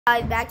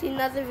Guys, back to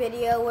another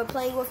video. We're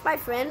playing with my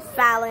friend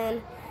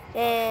Fallon,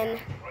 and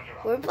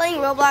we're playing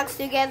Roblox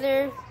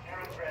together.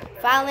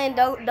 Fallon,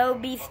 don't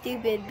be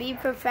stupid. Be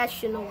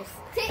professionals.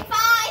 Take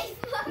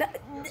 5. No,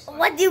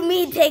 what do you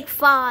mean take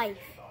 5?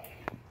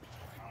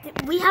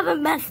 We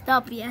haven't messed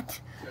up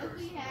yet.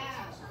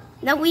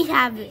 No, we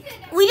haven't.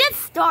 We just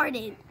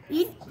started.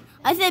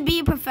 I said be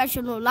a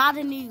professional, not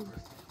a noob.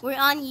 We're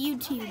on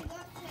YouTube.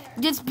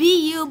 Just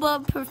be you,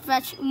 but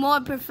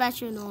more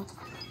professional.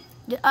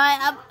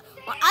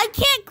 I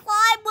can't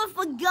climb with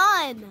a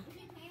gun.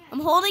 I'm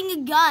holding a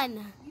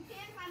gun.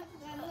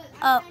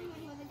 Oh.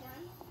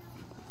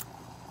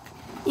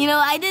 You know,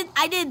 I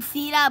did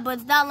see that, but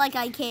it's not like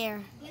I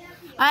care.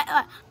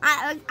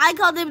 I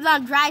called him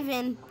on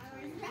driving.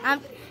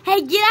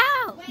 Hey, get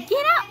out!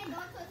 Get out!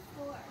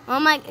 Oh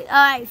my!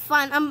 All right,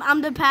 fine.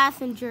 I'm the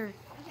passenger.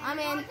 I'm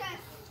in.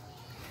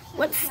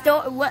 What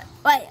store? What?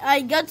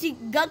 Wait, go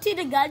to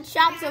the gun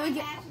shop so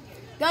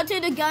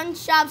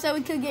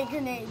we can get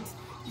grenades.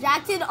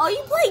 Jackson, are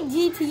you playing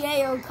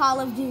GTA or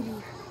Call of Duty?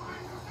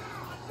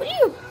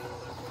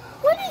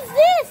 What is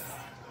this?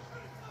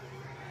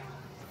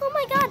 Oh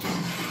my God!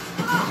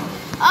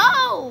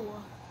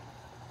 Oh,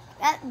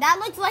 that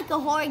looks like a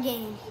horror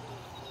game.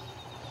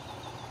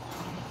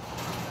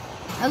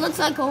 That looks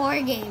like a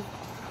horror game.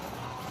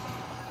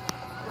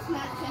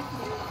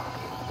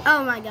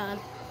 Oh my God!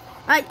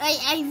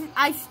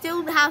 I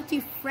still have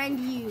to friend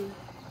you.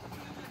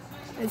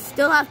 I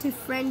still have to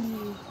friend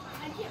you.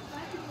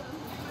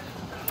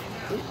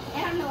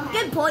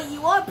 Good point.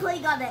 You are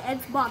playing on the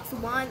Xbox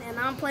One, and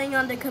I'm playing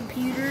on the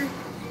computer,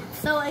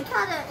 so it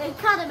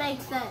kind of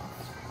makes sense.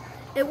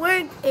 It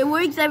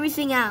works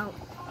everything out.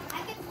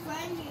 I can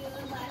friend you,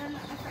 but I don't know.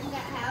 I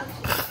forgot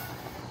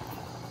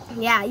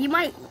how. Yeah, you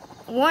might.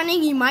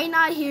 Warning, you might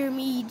not hear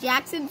me.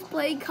 Jackson's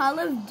playing Call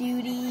of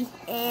Duty,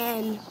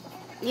 and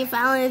me and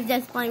Fallon is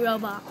just playing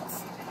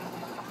Roblox.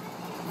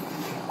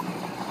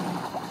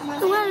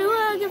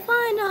 Where I can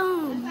find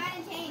them?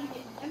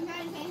 I'm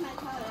trying to change my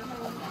color.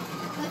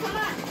 But come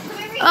on,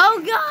 come here. Oh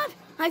God,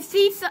 I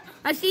see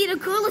the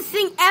coolest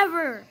thing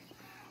ever.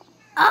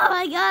 Oh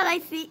my God, I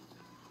see.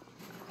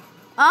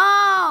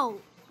 Oh,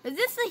 is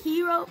this a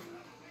hero?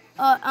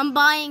 I'm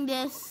buying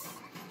this.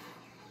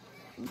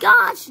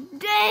 Gosh, dang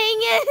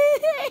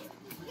it!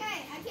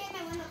 Okay, I changed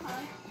my window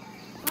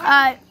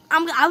color.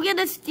 I'm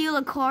gonna steal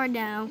a car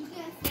now. Who's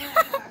gonna steal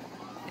my car?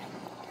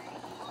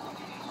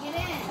 Get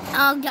in.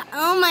 Oh God!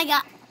 Oh my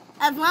God!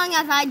 As long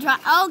as I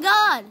drive. Oh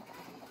God!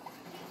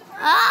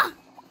 Ah!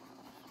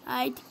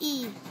 Alright,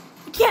 E.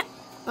 I can't.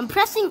 I'm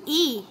pressing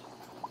E.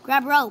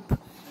 Grab rope.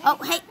 Oh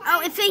hey!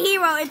 Oh, it's a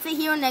hero! It's a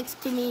hero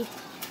next to me.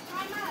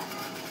 Climb up.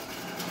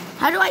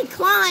 How do I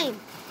climb?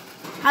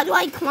 How do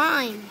I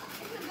climb?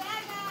 It's a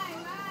bad guy.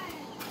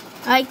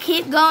 Run. I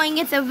keep going.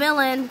 It's a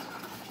villain.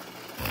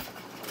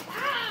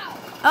 Ow!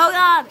 Oh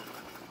God!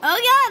 Oh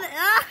God!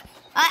 Ah!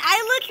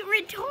 I look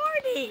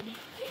retarded.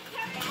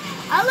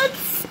 I look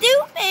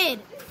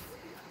stupid.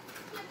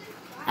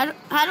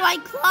 How do I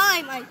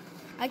climb?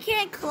 I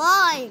can't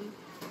climb.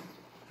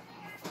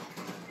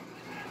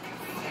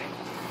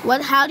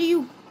 What? How do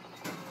you?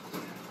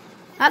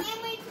 All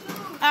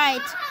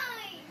right.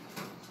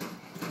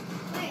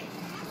 Wait.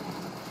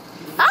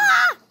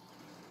 Ah!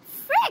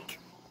 Frick!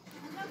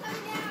 I'm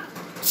coming down.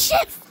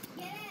 Shift!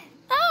 Get in.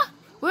 Ah!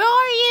 Where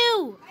are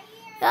you? Right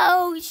here.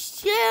 Oh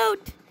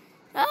shoot!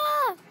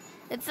 Ah!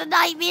 It's a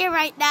nightmare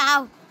right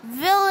now.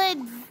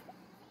 Villains.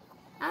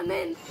 I'm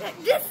in.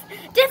 Just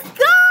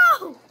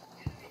go!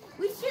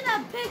 We should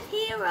have picked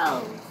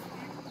heroes.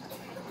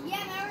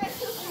 Yeah, remember it's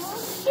too cool?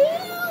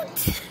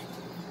 Shoot!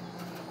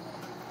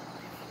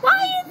 Why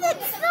is it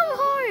so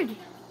hard?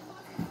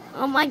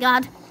 Oh my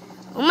God!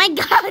 Oh my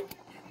God!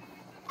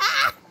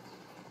 Ah!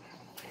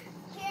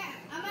 Here,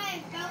 I'm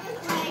gonna go this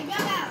way.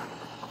 Jump out.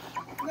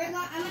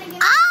 I'm gonna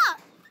get. Ah!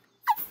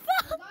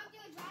 Go do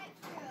a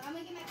drive-through. I'm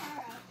gonna get my car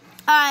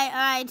out.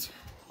 Alright.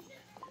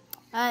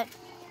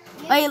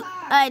 Wait,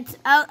 alright,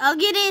 I'll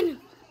get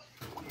in.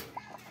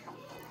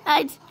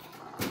 Alright.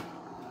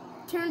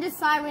 Turn the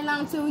siren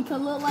on so we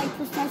can look like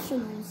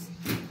professionals.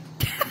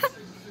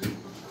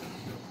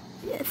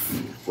 Yes.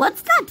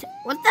 What's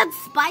that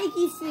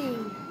spiky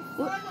thing?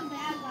 We're the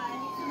bad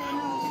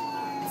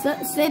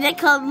guys. So they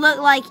can look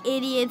like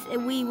idiots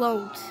and we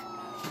won't.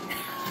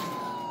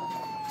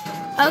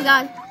 Oh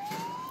God.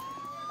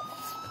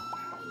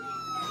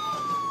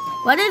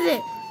 What is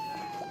it?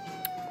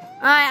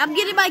 Alright, I'm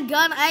getting my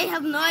gun. I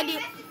have no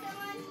idea.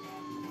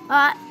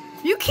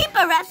 You keep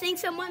arresting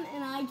someone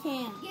and I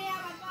can't.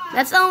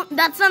 That's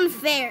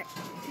unfair.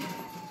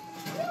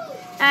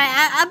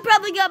 Alright, I'm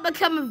probably gonna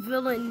become a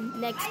villain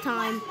next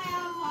time.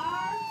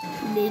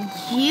 Did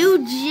you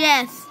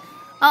just?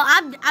 Oh,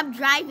 I'm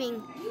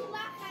driving. You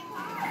locked my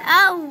car.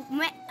 Oh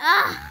man,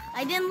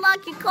 I didn't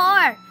lock your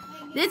car.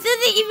 This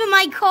isn't even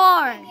my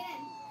car.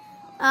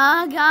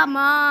 Oh, come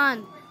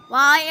on.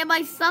 Why am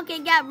I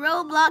sucking at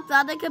Roblox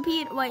on the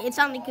computer? Wait, it's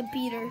on the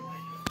computer.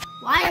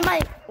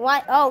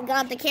 Why? Oh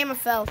God, the camera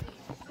fell.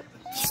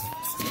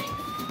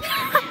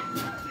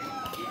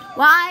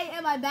 Why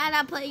am I bad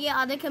at playing it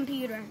on the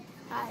computer?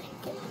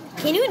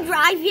 Can you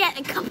drive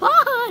yet? Come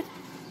on.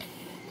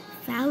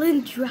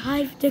 Fallon,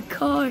 drive the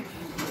car.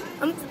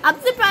 I'm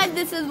surprised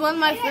this is one of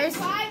my first.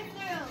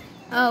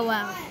 Oh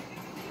wow.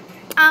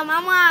 I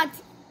want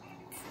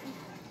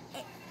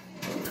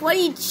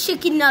 20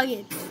 chicken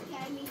nuggets.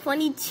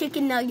 20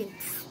 chicken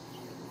nuggets.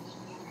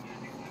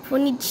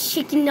 20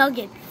 chicken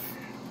nuggets.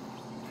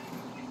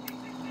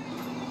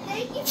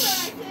 Thank you for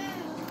our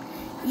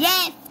food.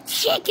 Yes,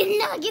 chicken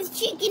nuggets,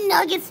 chicken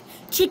nuggets,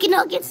 chicken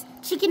nuggets,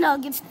 chicken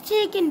nuggets,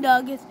 chicken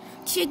nuggets,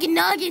 chicken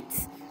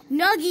nuggets,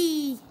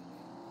 nuggies,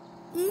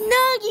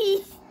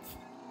 nuggies.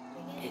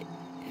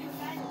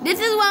 This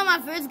is one of my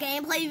first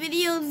gameplay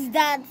videos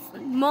that's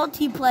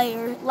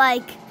multiplayer,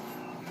 like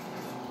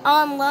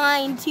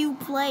online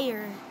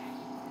 2-player.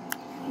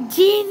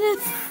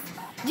 Jesus,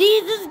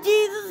 Jesus,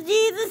 Jesus,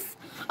 Jesus.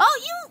 Oh,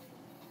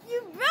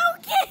 you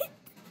broke it.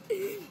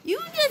 You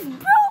just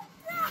broke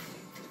that.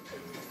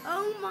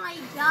 Oh my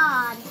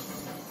God.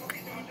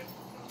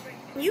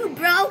 You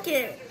broke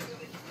it.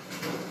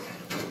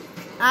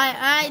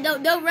 Alright,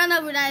 don't run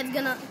over that. It's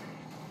gonna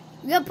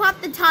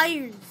pop the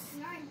tires.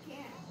 No, I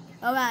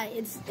can't. Alright,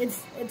 it's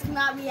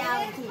not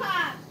reality.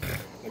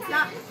 It's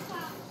not.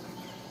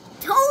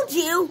 Told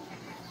you.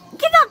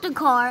 Get out the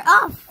car.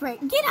 Oh frick,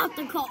 get out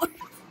the car. If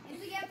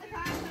we get the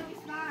car, it's gonna be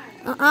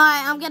fine.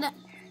 Alright,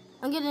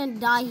 I'm gonna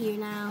die here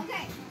now.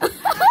 Okay. Stay in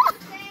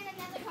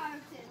another car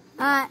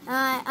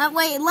too.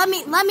 Wait,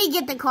 let me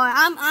get the car.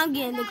 I'm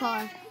getting the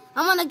car.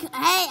 I wanna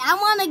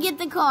get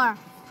the car.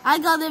 I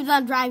got lives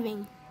on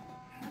driving.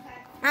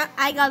 Okay.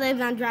 I got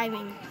lives on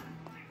driving.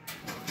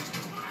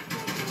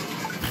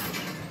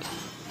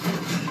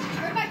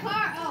 Where's my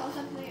car? Oh, it's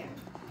up there.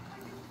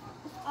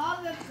 It's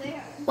all up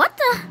there. What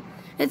the?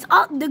 It's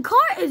all the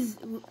car is.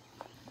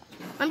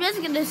 I'm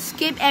just gonna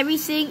skip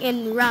everything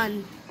and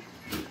run.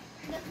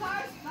 The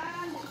car's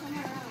found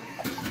somewhere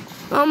else.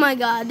 Oh my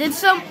God! Did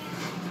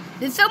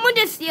someone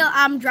just steal?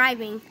 I'm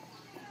driving.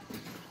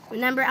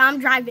 Remember, I'm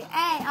driving.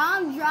 Hey,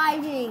 I'm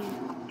driving.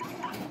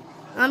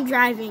 I'm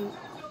driving.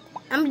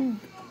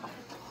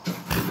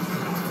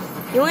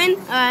 You in?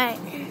 All right.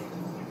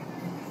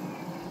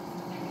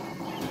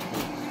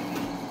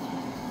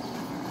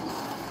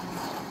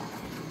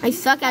 I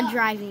suck at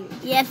driving.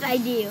 Yes, I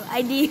do.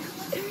 I do.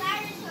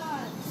 Sirens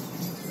on.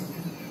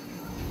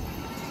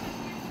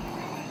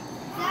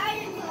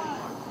 Sirens on.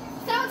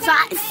 Someone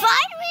got in the face.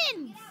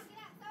 Sirens! Get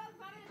out.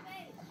 Someone in the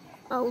face.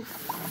 Oh,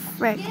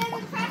 frick. Get in the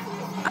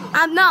passenger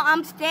seat.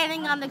 I'm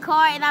standing on the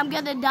car and I'm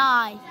gonna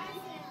die.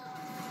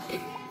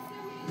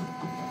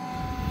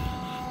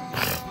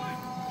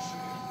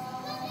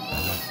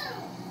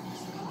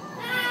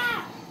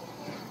 Ah!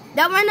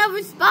 Don't run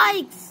over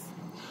spikes.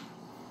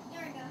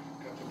 There we go.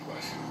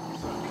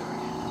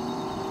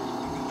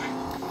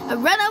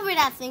 Run over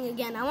that thing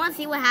again. I want to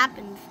see what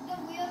happens. The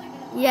wheels are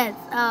gonna. Yes.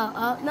 No.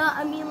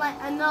 I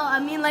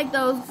mean like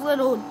those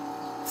little.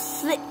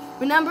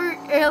 Remember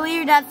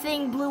earlier that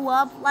thing blew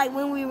up, like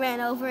when we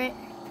ran over it.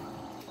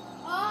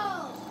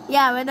 Oh.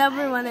 Yeah, run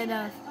over one of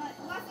those.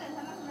 Watch this. I'm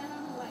gonna run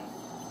on the way.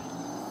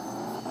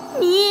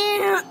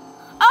 Yeah.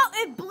 Oh,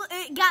 it blew.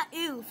 It got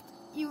oofed.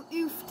 You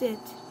oofed it.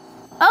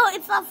 Oh,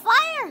 it's on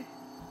fire. Those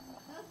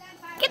guys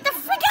fire. Get the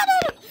frick out of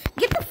the.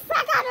 Get the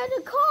frick out of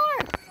the car.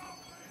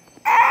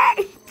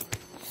 Hey!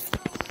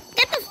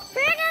 Get the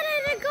frick out of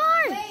the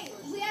car. Wait,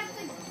 we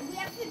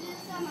have to do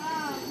some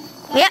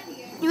stuff Yep.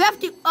 here. You have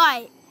to. All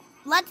right.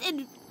 Let's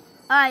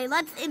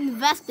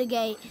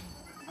investigate.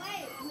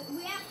 Wait,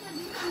 we have to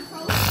do some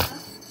pro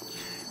stuff.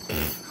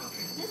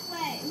 This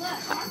way.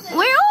 Look. Watch this.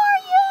 Where are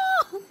you?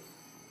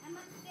 I'm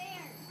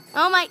upstairs.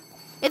 Oh my!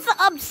 It's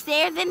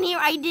upstairs in here.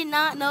 I did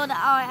not know that.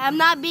 All right, I'm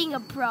not being a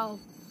pro.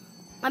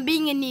 I'm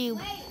being a noob.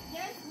 Wait,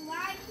 there's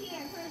lines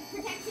here for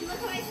protection.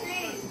 Look at my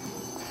screen.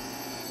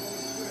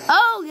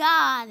 Oh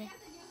God! We have to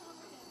jump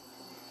over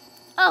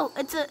here. Oh,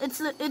 it's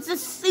a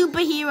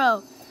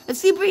superhero. The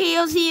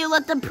superhero's here.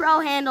 Let the pro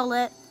handle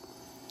it.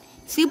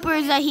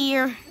 Supers are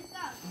here. Let's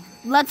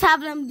go. Let's have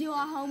them do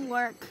our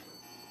homework.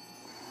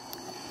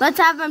 Let's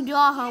have them do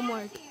our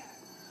homework. Here.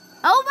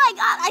 Oh my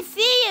God! I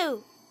see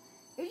you.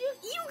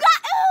 You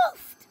got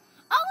oofed.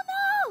 Oh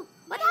no!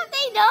 What have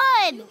they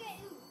done? You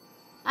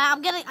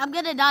get oofed. I'm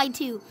gonna die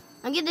too.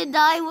 I'm gonna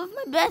die with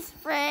my best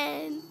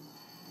friend.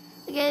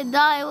 I'm gonna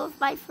die with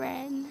my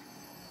friend.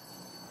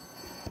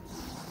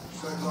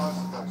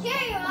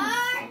 Here you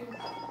are.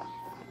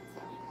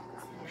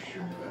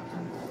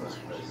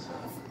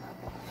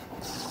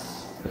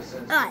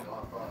 Alright.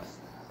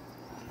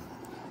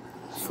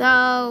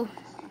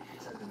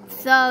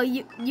 So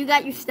you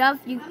got your stuff.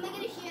 I'm gonna get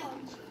a shield.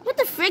 What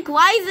the frick?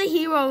 Why is a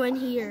hero in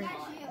here? Got a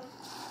shield.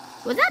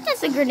 Was that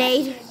just a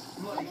grenade?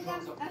 Look at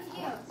that, a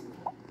shield.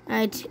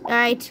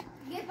 Alright.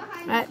 Get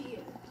behind Alright. the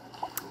shield.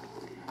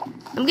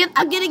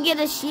 I'm gonna get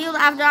a shield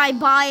after I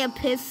buy a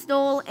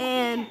pistol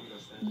and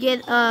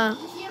get a.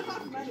 The shield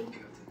costs money.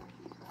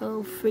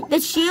 Oh freak! The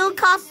shield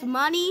costs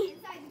money.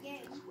 Inside the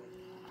game.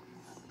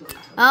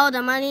 Oh,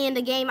 the money in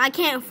the game. I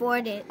can't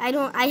afford it. I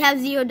have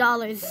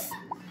 $0.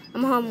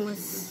 I'm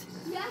homeless.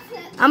 Yo,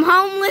 I'm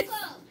homeless.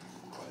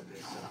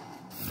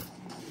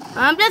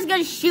 I'm just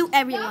gonna shoot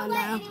everyone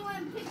now.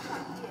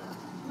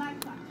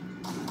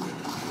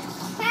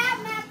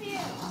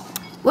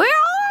 Where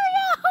are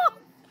you?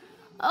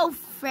 Oh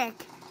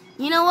frick!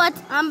 You know what?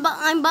 I'm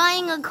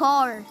buying a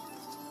car.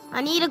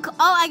 I need a car.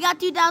 Oh, I got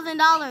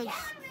 $2,000.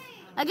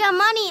 I got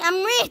money.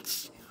 I'm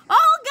rich.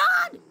 Oh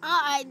God!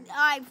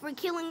 Alright, for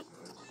killing.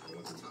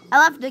 I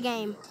left the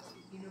game.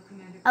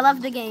 I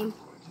left the game.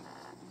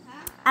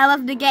 I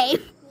left the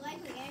game.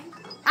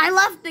 I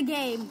left the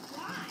game.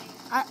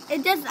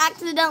 It just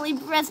accidentally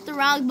pressed the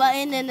wrong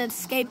button and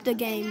escaped the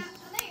game.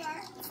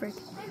 Frick.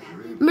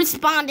 I'm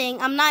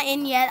responding. I'm not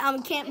in yet. I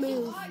can't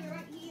move.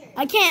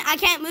 I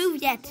can't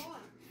move yet.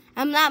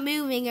 I'm not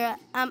moving.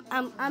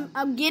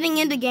 I'm getting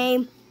in the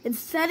game. It's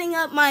setting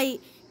up my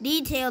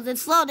details.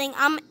 It's loading.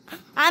 I'm in.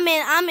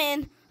 I'm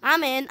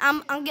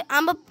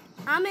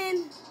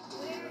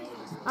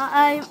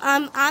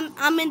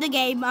in the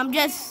game. I'm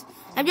just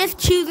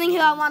choosing who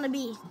I want to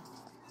be.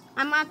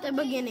 I'm at the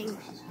beginning.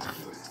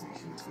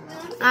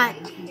 Alright.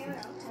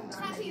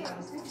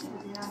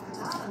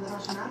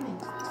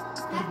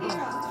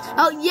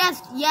 Oh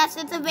yes,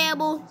 it's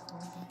available.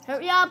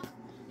 Hurry up,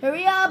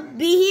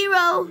 be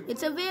hero.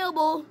 It's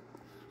available.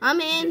 I'm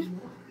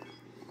in.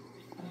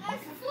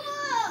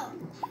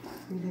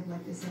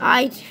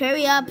 Alright,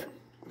 hurry up.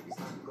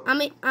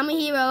 I'm a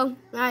hero.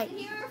 Alright.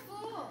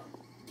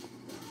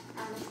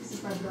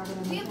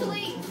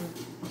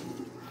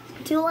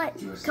 Too late.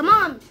 Come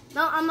on.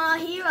 No, I'm a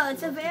hero.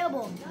 It's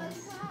available.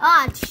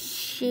 Ah,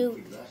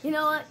 shoot. You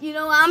know what?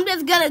 I'm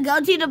just gonna go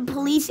to the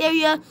police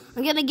area.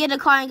 I'm gonna get a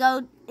car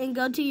and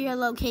go to your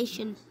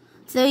location,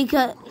 so we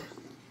could.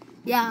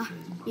 Yeah,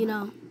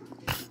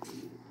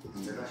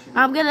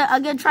 I'm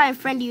gonna try and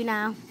friend you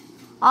now,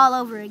 all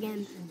over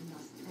again.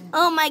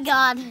 Oh my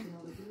God.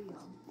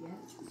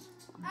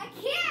 I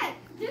can't.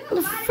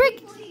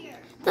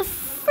 The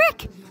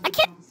frick! I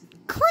can't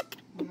click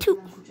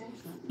to.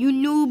 You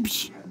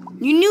noobs.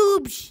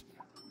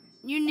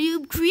 You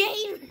noob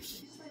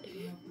creators.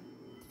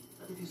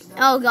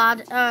 Oh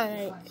God.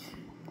 Alright.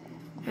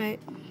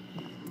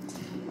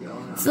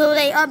 So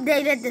they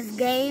updated this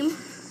game.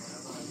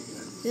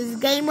 This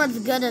game was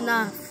good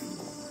enough.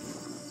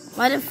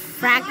 Why the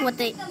frack would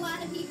they?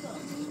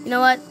 You know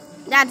what?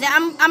 That's it.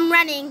 I'm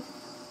running.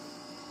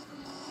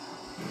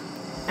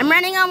 I'm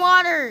running on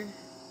water.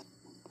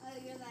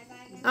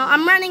 Oh,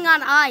 I'm running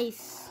on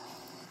ice.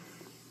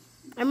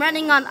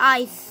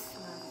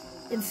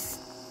 This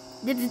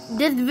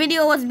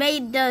video was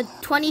made the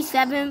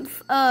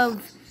 27th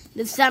of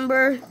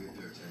December.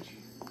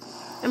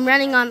 I'm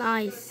running on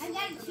ice.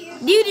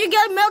 Dude, you're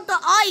gonna melt the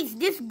ice.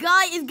 This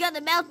guy is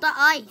gonna melt the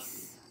ice.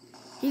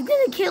 He's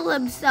gonna kill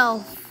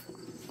himself.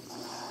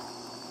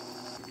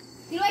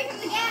 Get away from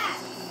the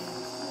gas.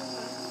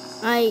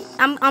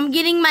 I'm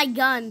getting my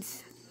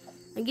guns.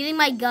 I'm getting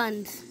my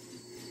guns.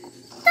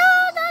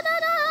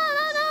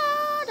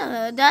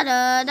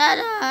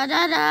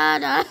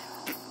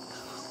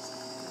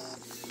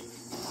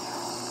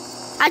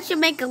 I should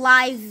make a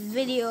live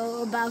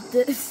video about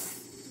this.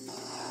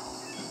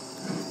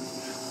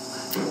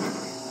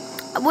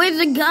 Where's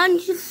the gun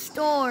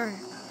store?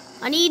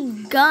 I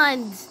need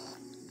guns.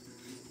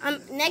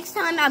 Next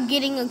time I'm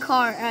getting a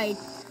car. Alright.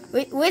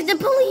 Where's the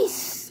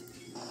police?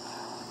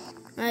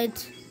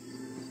 Alright.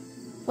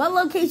 What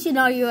location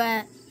are you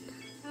at?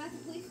 I'm at the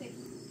police station.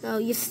 Oh,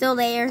 you're still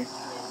there?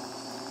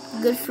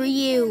 Good for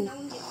you.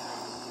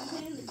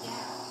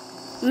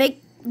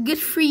 Good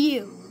for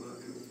you.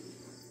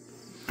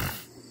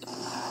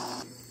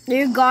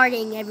 You're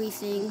guarding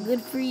everything.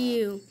 Good for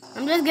you.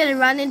 I'm just gonna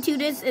run into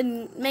this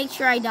and make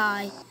sure I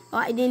die. Oh,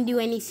 I didn't do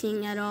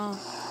anything at all.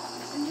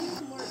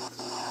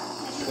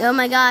 Oh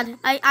my God!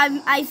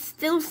 I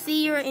still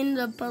see you're in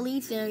the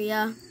police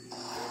area.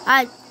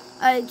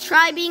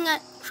 Try being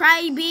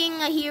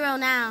a hero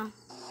now.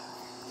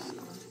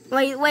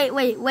 Wait!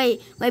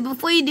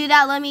 Before you do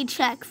that, let me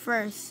check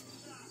first.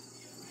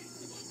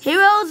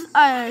 Heroes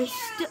are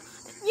still.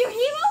 You're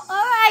hero?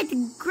 All right,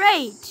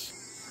 great.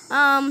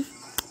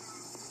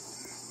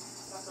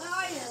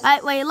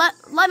 Wait,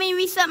 let me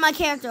reset my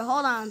character.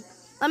 Hold on.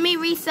 Let me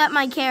reset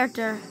my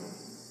character.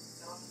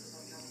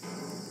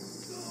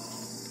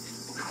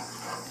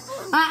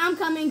 I'm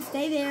coming.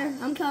 Stay there.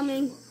 I'm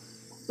coming.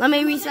 Let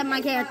me reset my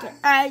character.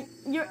 Alright,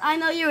 I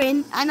know you're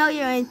in.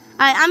 Alright,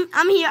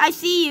 I'm here. I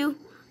see you.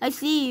 I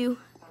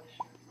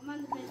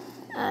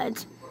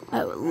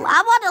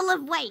want to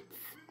lift weights.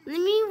 Let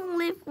me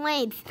lift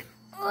weights.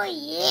 Oh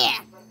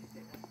yeah.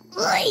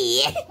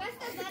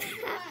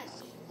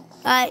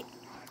 Alright,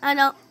 I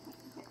know.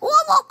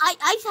 Whoa! I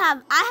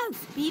have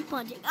speed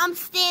punching. I'm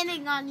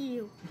standing on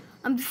you.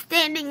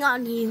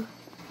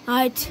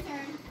 Alright.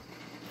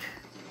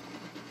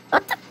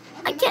 What the?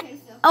 I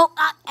can't. Oh,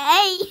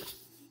 hey.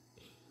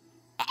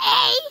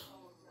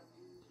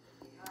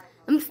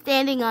 I'm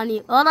standing on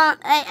you. Hold on.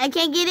 Hey, I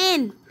can't get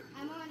in.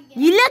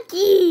 You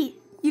lucky.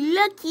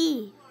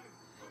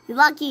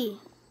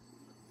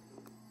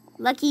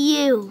 Lucky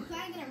you.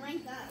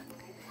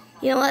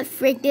 You know what?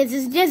 Frick this.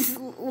 It's just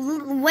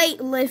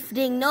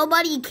weightlifting.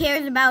 Nobody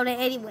cares about it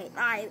anyway.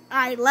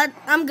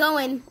 I'm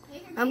going.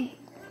 I'm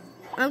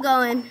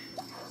going.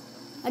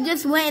 I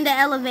just went in the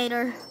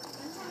elevator.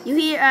 You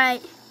hear?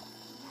 Alright.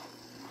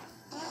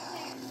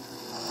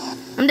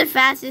 I'm the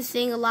fastest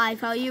thing alive.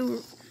 How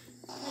you?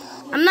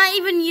 I'm not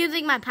even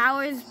using my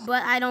powers,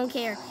 but I don't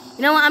care.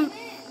 You know what?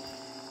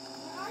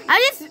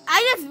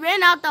 I just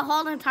ran out the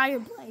whole entire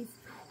place.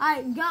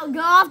 Alright, go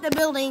off the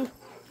building.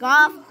 Go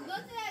off. Go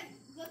to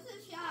the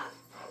shop.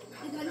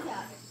 The gun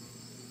shop.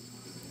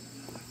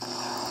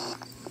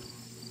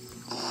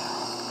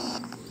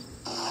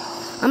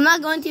 I'm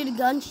not going to the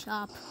gun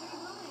shop.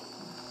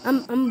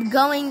 I'm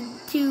going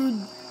to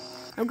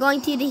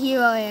the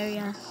hero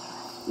area.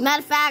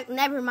 Matter of fact,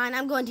 never mind.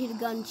 I'm going to the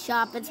gun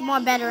shop. It's more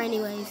better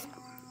anyways.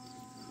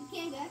 You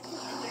can't go to the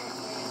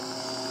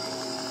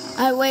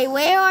Alright, wait,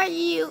 where are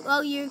you?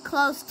 Oh, you're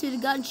close to the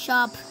gun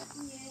shop.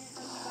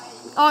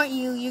 Aren't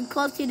you? You're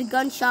close to the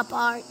gun shop,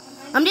 aren't?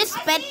 I'm just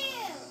sped.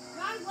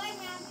 Wrong way,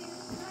 Matthew.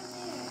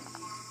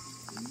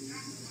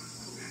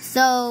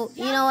 So,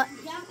 you know what?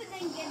 Jump and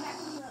then get back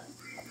and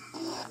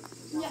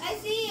look. I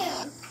see you.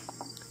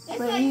 This What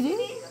way, are you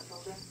doing? see?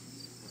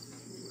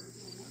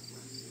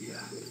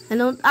 I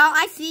don't. Oh,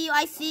 I see you.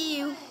 I see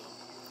you.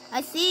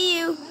 I see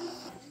you.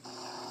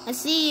 I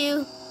see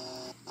you.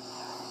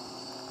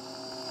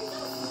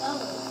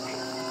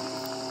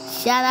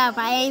 Shut up.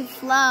 I ain't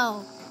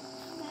slow.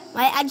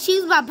 I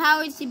choose my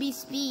powers to be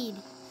speed.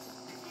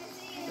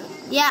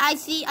 Yeah, I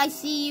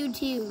see you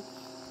too.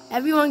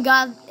 Everyone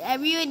can.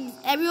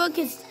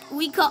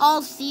 We could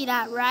all see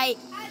that, right?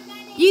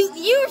 You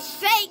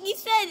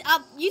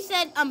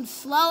said I'm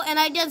slow, and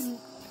I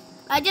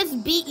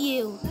just beat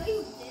you. No,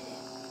 you didn't.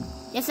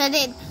 Yes, I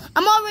did.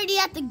 I'm already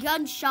at the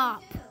gun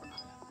shop.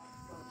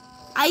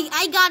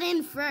 I got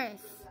in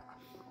first.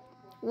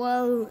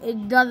 Well,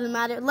 it doesn't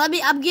matter.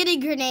 I'm getting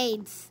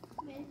grenades.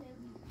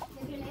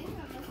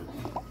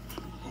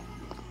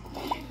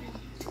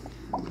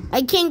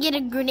 I can't get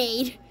a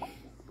grenade.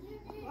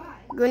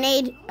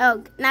 Grenade.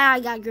 Oh, now I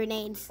got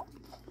grenades.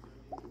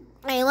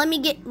 Hey, let me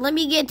get a.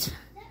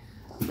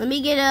 I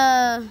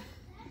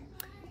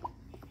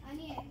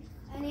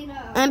need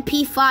a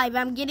MP5.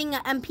 I'm getting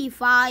an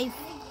MP5.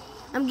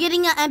 I'm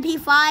getting an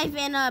MP5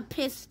 and a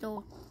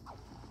pistol.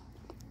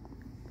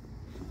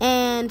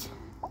 And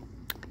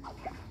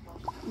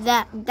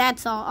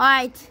that's all.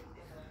 Alright.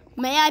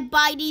 May I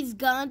buy these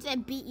guns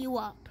and beat you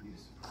up?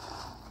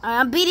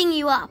 I'm beating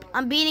you up.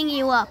 I'm beating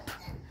you up.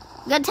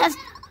 I'm gonna test.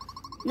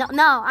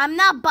 No, I'm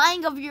not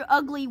buying of your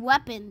ugly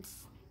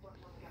weapons.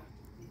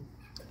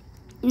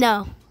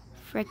 No.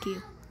 Frick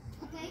you.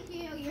 Thank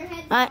you. Your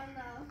head's gone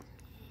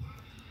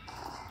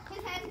though.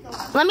 His head's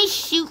gone. Let me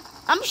shoot.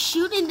 I'm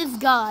shooting this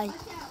guy.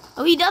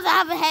 Oh, he doesn't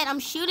have a head. I'm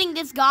shooting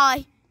this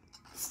guy.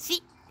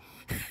 See?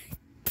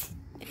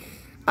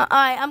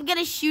 Alright, I'm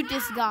gonna shoot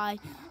this guy.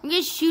 I'm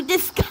gonna shoot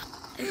this guy.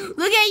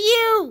 Look at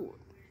you!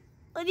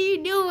 What are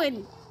you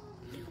doing?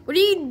 What are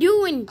you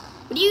doing?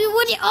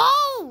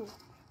 Oh!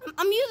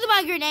 I'm using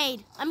my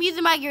grenade. I'm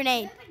using my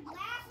grenade. There's a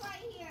glass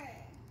right here.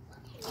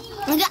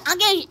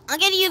 I'm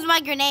gonna use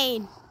my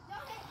grenade.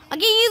 I'm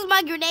gonna use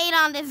my grenade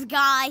on this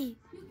guy.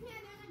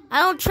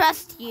 I don't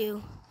trust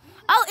you.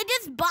 Oh, it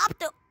just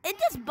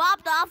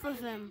bopped off of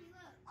him.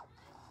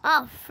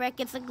 Oh, frick,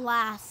 it's a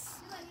glass.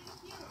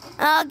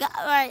 Oh, God,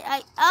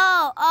 right.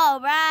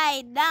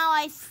 Right. Now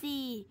I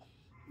see.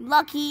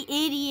 Lucky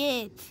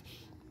idiot.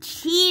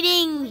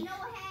 Cheating. No head.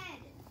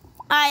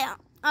 Alright,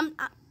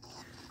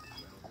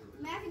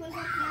 Matthew, what's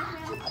up,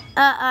 Matthew?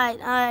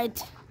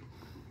 Alright.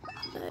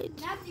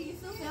 Matthew, you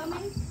still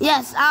filming?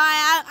 Yes,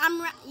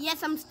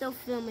 I'm still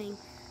filming.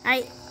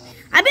 I've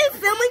been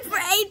filming for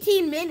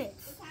 18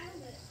 minutes. What time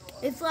is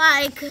it? It's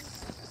like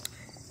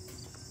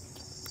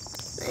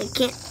I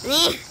can't.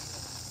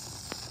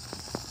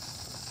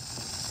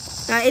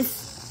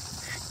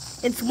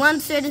 It's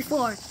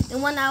 1:34.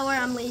 In 1 hour,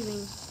 I'm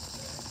leaving.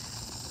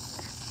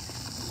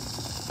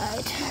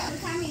 Alright.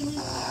 What time are you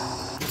leaving?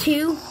 2.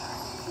 2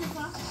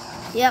 o'clock?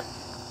 Yep.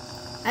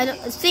 I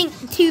think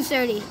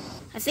 2:30.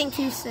 I think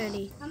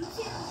 2:30. I'm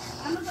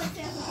gonna go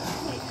check.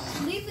 Wait,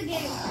 leave the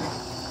game.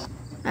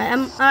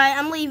 Alright.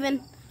 I'm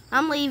leaving.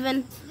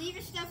 Leave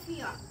your stuff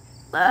here.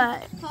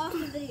 Alright. Pause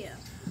the video.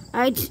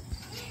 Alright.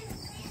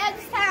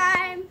 Next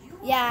time.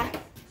 Yeah.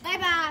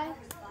 Bye-bye.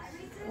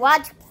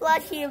 Watch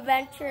Plushie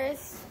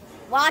Adventures.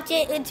 Watch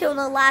it until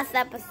the last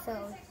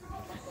episode.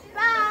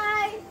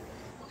 Bye.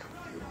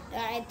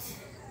 Alright.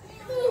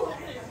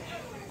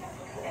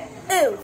 Ooh.